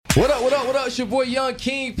What up, what up, what up? It's your boy Young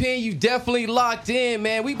Kingpin. You definitely locked in,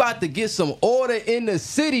 man. We about to get some order in the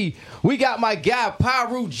city. We got my guy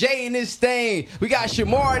Piru J in this thing. We got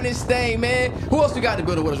Shemar in this thing, man. Who else we got in the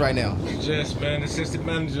building with us right now? Just, man, assistant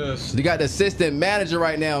managers. You got the assistant manager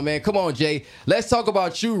right now, man. Come on, Jay. Let's talk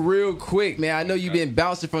about you real quick, man. I know you've been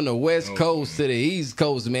bouncing from the West Coast to the East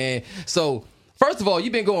Coast, man. So, first of all,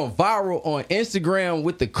 you've been going viral on Instagram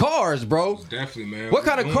with the cars, bro. Definitely, man. What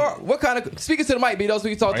kind of car? Speaking to the mic, B-Dog, so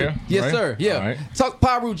we can talk to. Yes, right? sir. Yeah. Right. Talk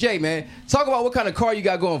Piru J, man. Talk about what kind of car you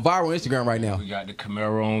got going viral on Instagram right now. We got the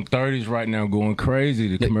Camaro on 30s right now going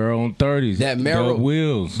crazy. The Camaro on 30s. That Maro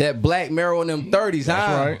wheels. That black Maro on them 30s, huh?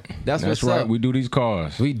 That's right. That's what's right. up. We do these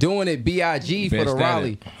cars. We doing it BIG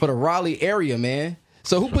for the Raleigh area, man.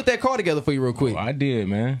 So who put that car together for you real quick? Oh, I did,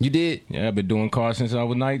 man. You did? Yeah, I've been doing cars since I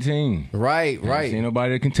was 19. Right. Ain't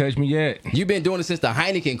nobody that can touch me yet. You've been doing it since the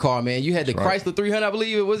Heineken car, man. You had the Chrysler 300, I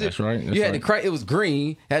believe it was. That's right. You had the it was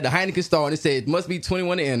green, had the Heineken star, and it said it must be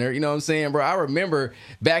 21 to enter. You know what I'm saying, bro? I remember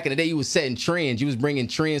back in the day, you was setting trends. You was bringing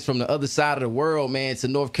trends from the other side of the world, man, to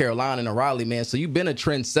North Carolina and Raleigh, man. So you've been a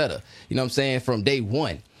trendsetter. You know what I'm saying, from day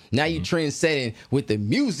one. Now you trend setting with the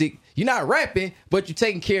music. You're not rapping, but you're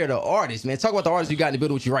taking care of the artists, man. Talk about the artists you got in the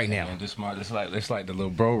building with you right now. Man, this like the little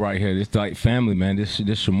bro right here. This like family, man. This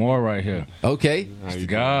Shemar right here. Okay.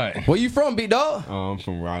 God. Where you from, big dog? I'm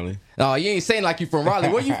from Raleigh. Oh, you ain't saying like you from Raleigh.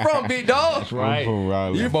 Where you from, big dog? That's right. I'm from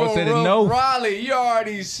Raleigh. You both from said it no. Raleigh. You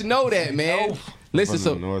already know that, man. Listen,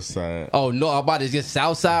 From the north side. Oh no, I'm about to just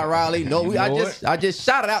south side Raleigh. No, I just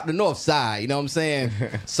shouted out the north side. You know what I'm saying?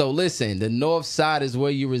 So listen, the north side is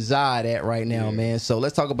where you reside at right now, man. So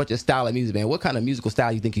let's talk about your style of music, man. What kind of musical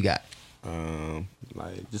style you think you got?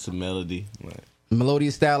 Like just a melody. Like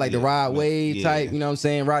melodious style, like the Rod Wave type, you know what I'm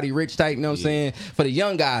saying? Roddy Ricch type, you know what I'm saying? For the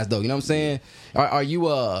young guys though, you know what I'm saying? Are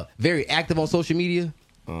you very active on social media?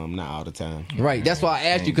 Not all the time. Right. That's why I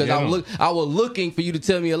asked you, because I was looking for you to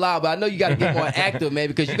tell me a lot, but I know you got to get more active, man,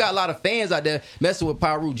 because you got a lot of fans out there messing with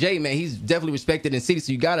Piru J, man. He's definitely respected in the city,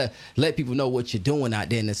 so you got to let people know what you're doing out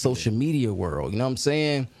there in the social media world. You know what I'm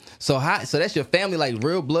saying? So that's your family, like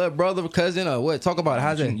real blood brother, cousin, or what? Talk about it.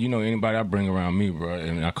 How's that? You know, anybody I bring around me, bro,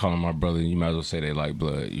 and I call them my brother, you might as well say they like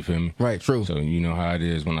blood. You feel me? Right, true. So you know how it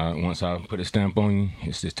is once I put a stamp on you,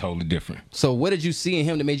 it's just totally different. So what did you see in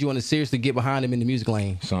him that made you want to seriously get behind him in the music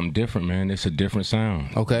lane? Something different, man. It's a different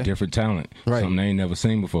sound. Okay. Different talent. Right. Something they ain't never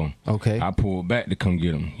seen before. Okay. I pulled back to come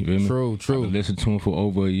get him. You feel me? True. I listened to him for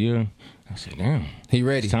over a year. I said, damn. He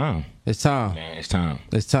ready. It's time. It's time. Man, it's time.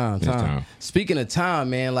 It's time. Speaking of time,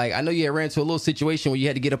 man, like I know you had ran into a little situation where you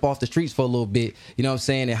had to get up off the streets for a little bit. You know what I'm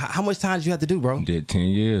saying? And how much time did you have to do, bro? Did 10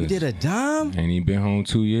 years. You did a dime? And he been home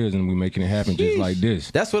 2 years and we making it happen just like this.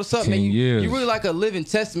 That's what's up, 10 man. years. You really like a living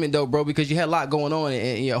testament, though, bro, because you had a lot going on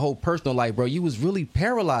in your whole personal life, bro. You was really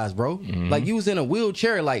paralyzed, bro. Mm-hmm. Like you was in a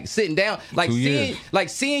wheelchair, like sitting down, like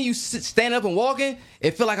seeing you stand up and walking.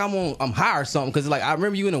 It feel like I'm high or something, because like I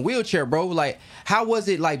remember you in a wheelchair, bro. Like how was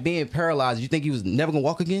it like being paralyzed? You think you was never gonna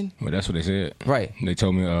walk again? Well, that's what they said. Right. They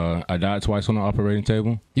told me I died twice on the operating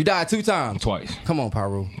table. You died 2 times? Twice. Come on,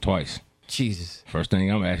 Piru. Twice. Jesus. First thing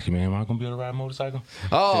I'm asking, man, am I gonna be able to ride a motorcycle?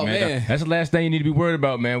 Oh, man. That's the last thing you need to be worried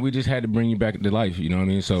about, man. We just had to bring you back to life, you know what I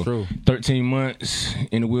mean? So True. 13 months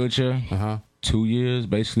in a wheelchair. 2 years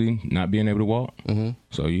basically not being able to walk.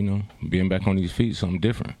 So, you know, being back on these feet, something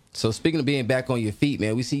different. So speaking of being back on your feet,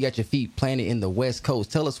 man, we see you got your feet planted in the West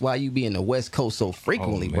Coast. Tell us why you be in the West Coast so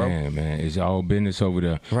frequently, bro. Man, it's all business over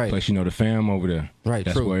there. Right. Plus, you know, the fam over there. Right,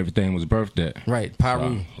 That's true. where everything was birthed at. Right,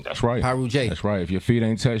 Piru. That's right. Piru J. That's right. If your feet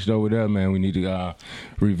ain't touched over there, man, we need to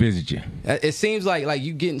revisit you. It seems like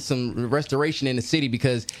you getting some restoration in the city,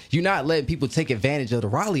 because you're not letting people take advantage of the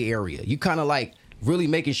Raleigh area. You kind of like really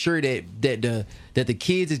making sure that the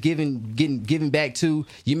kids is getting back to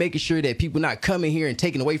you, making sure that people not coming here and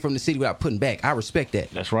taking away from the city without putting back. I respect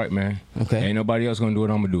that. That's right, man. Okay. Ain't nobody else gonna do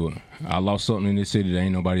it. I'm gonna do it. I lost something in this city that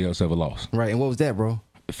ain't nobody else ever lost. Right. And what was that, bro?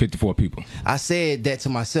 54 people. I said that to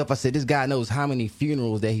myself. I said, this guy knows how many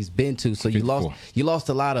funerals that he's been to. So 54. you lost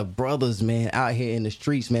a lot of brothers, man, out here in the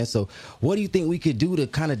streets, man. So what do you think we could do to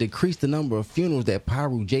kind of decrease the number of funerals that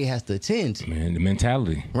Piru J has to attend? Man, the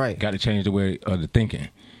mentality. Right. Got to change the way of the thinking. You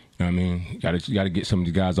know what I mean? Got to get some of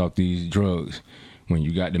these guys off these drugs. When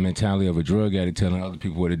you got the mentality of a drug addict telling other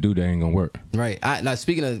people what to do, that ain't gonna work. Right. Now,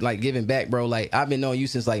 speaking of like giving back, bro, like I've been knowing you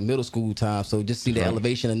since like middle school time. So just see the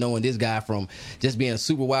elevation of knowing this guy from just being a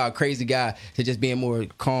super wild, crazy guy to just being more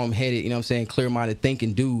calm headed, you know what I'm saying, clear minded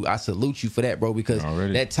thinking dude. I salute you for that, bro, because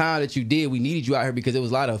that time that you did, we needed you out here because there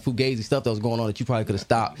was a lot of fugazi stuff that was going on that you probably could have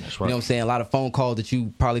stopped. That's You right. know what I'm saying? A lot of phone calls that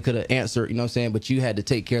you probably could have answered, you know what I'm saying? But you had to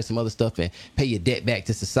take care of some other stuff and pay your debt back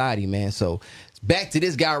to society, man. So back to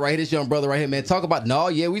this guy right here, this young brother right here, man. Talk about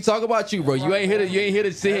we talk about you, bro. You ain't here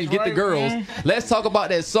to sit and get the girls. Man. Let's talk about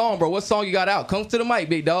that song, bro. What song you got out? Come to the mic,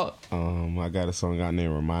 big dog. I got a song out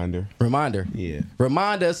named Reminder. Reminder. Yeah.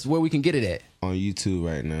 Remind us where we can get it at. On YouTube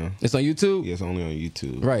right now. It's on YouTube? Yeah, it's only on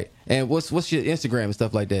YouTube. Right. And what's your Instagram and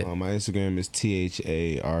stuff like that? My Instagram is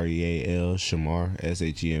THAREAL Shemar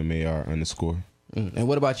SHEMAR_. And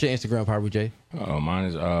what about your Instagram, Piru J? Mine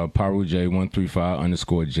is Piru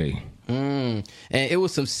J135_J. And it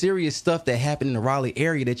was some serious stuff that happened in the Raleigh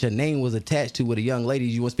area that your name was attached to with a young lady.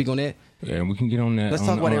 You want to speak on that? Yeah, we can get on that. Let's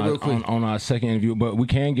talk about that real quick on our second interview, but we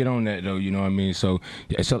can get on that though. You know what I mean? So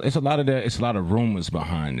it's a lot of that. It's a lot of rumors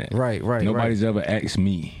behind that. Right. Nobody's ever asked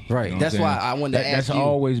me. Right. You know that's why I wanted to ask you. That's you.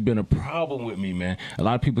 always been a problem with me, man. A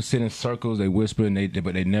lot of people sit in circles, they whisper,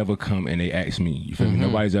 but they never come and they ask me. You feel me?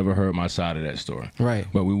 Nobody's ever heard my side of that story. Right.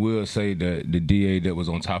 But we will say that the DA that was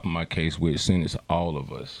on top of my case, which sentenced all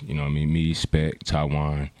of us. You know what I mean? Me, Spec,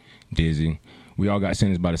 Taiwan, Dizzy. We all got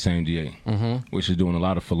sentenced by the same DA, which is doing a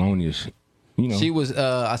lot of felonious. You know. She was,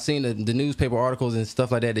 I seen the newspaper articles and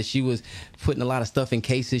stuff like that she was putting a lot of stuff in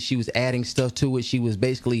cases. She was adding stuff to it. She was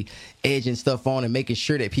basically edging stuff on and making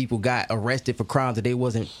sure that people got arrested for crimes that they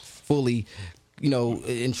wasn't fully,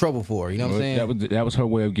 in trouble for. You know what I'm saying? That was her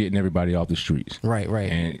way of getting everybody off the streets. Right.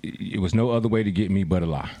 And it was no other way to get me but a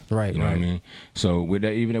lie. Right. You know what I mean? So with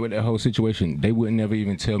that, even with that whole situation, they would never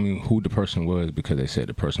even tell me who the person was because they said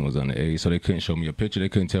the person was underage. So they couldn't show me a picture. They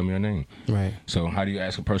couldn't tell me her name. Right. So how do you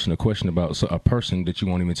ask a person a question about a person that you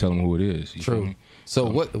won't even tell them who it is? True. So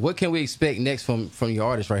what can we expect next from your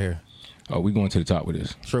artist right here? Oh, we going to the top with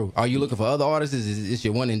this. True. Are you looking for other artists? Is this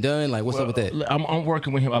your one and done? Like, what's up with that? I'm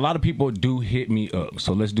working with him. A lot of people do hit me up,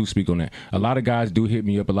 so let's speak on that. A lot of guys do hit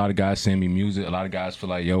me up. A lot of guys send me music. A lot of guys feel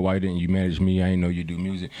like, yo, why didn't you manage me? I didn't know you do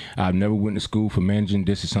music. I've never went to school for managing.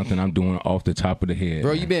 This is something I'm doing off the top of the head.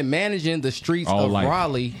 Bro, you've been managing the streets of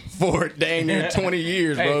Raleigh for dang near 20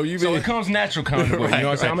 years, bro. So it comes natural kind of way. You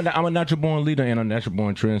know what I'm saying? I'm a natural born leader and a natural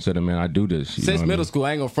born trendsetter, man. I do this. Since middle school,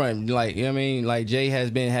 I ain't gonna front. Like, you know what I mean? Like, Jay has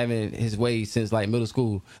been having his way since like middle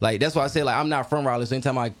school. Like, that's why I say, like, I'm not from Raleigh. So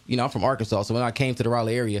anytime I'm from Arkansas. So when I came to the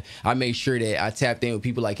Raleigh area, I made sure that I tapped in with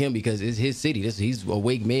people like him because it's his city. He's a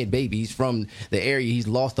Wake Med baby. He's from the area. He's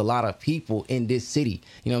lost a lot of people in this city.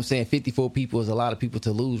 You know what I'm saying? 54 people is a lot of people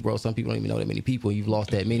to lose, bro. Some people don't even know that many people. You've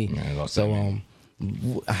lost that many.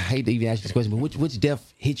 I hate to even ask you this question, but which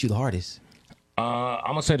death hit you the hardest?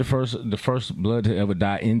 I'm gonna say the first blood to ever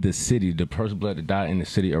die in the city, the first blood to die in the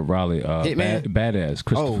city of Raleigh. Badass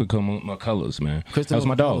Christopher McCullers, man. That was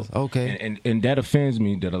my dog. Okay, and that offends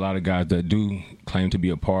me that a lot of guys that do claim to be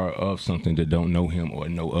a part of something that don't know him or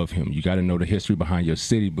know of him. You got to know the history behind your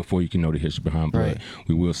city before you can know the history behind blood. Right.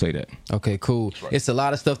 We will say that. Okay, cool. Right. It's a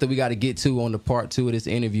lot of stuff that we got to get to on the part 2 of this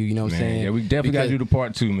interview. You know what I'm saying? Yeah, we definitely got to do the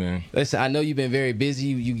part 2, man. Listen, I know you've been very busy.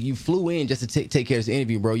 You flew in just to take care of this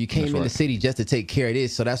interview, bro. You came in the city just to take care of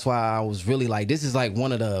this. So that's why I was really like, this is like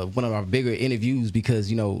one of our bigger interviews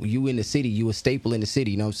because, you in the city, you a staple in the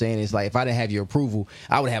city. You know what I'm saying? It's like if I didn't have your approval,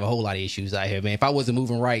 I would have a whole lot of issues out here, man. If I wasn't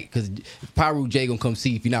moving right, because Piru J gonna come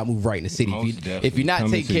see if you're not moving right in the city. If you're not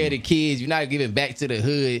taking care of the kids, you're not giving back to the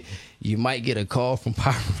hood, you might get a call from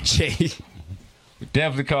Piru J.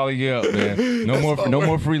 Definitely calling you up, man. No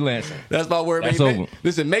more freelancing. That's my word, man. That's over.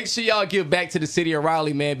 Listen, make sure y'all give back to the city of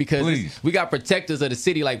Raleigh, man, because we got protectors of the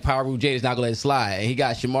city like Piru J that's not gonna let it slide, and he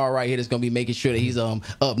got Shemar right here that's gonna be making sure that he's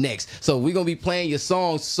up next. So we're gonna be playing your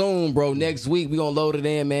song soon, bro. Next week we gonna load it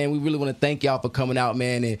in, man. We really want to thank y'all for coming out,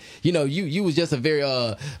 man. And you was just a very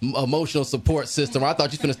emotional support system. I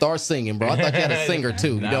thought you was gonna start singing, bro. I thought you had a singer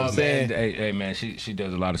too. You know what I'm saying? Hey, man, she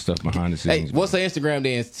does a lot of stuff behind the scenes. Hey, what's her Instagram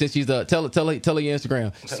then? Since she's tell her your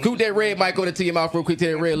Instagram. Scoot that red mic on into your mouth real quick to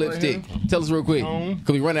that red lipstick. Tell us real quick. Cause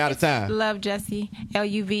we running out of time. Love Jesse.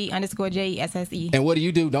 LUV_JESSE. And what do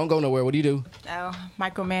you do? Don't go nowhere. What do you do?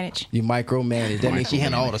 Micromanage. You micromanage. That means she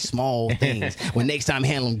handle all the small things. When next time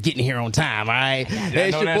handle them getting here on time, all right? Hey,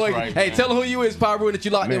 it's your boy. Right, hey, tell them who you is, Piru, that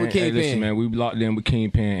you locked in with Kingpin. Hey, listen, man, we locked in with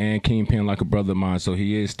Kingpin and Kingpin like a brother of mine, so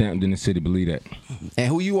he is stamped in the city, believe that. And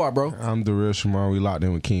who you are, bro? I'm the real Shemar. We locked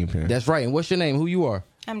in with Kingpin. That's right. And what's your name? Who you are?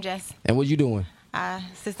 I'm Jess. And what you doing?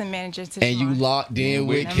 Assistant manager to And Shemar. You locked in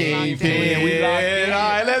with Kingpin. We locked in. All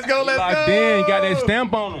right, let's go. Locked in. You got that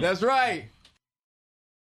stamp on him. That's right.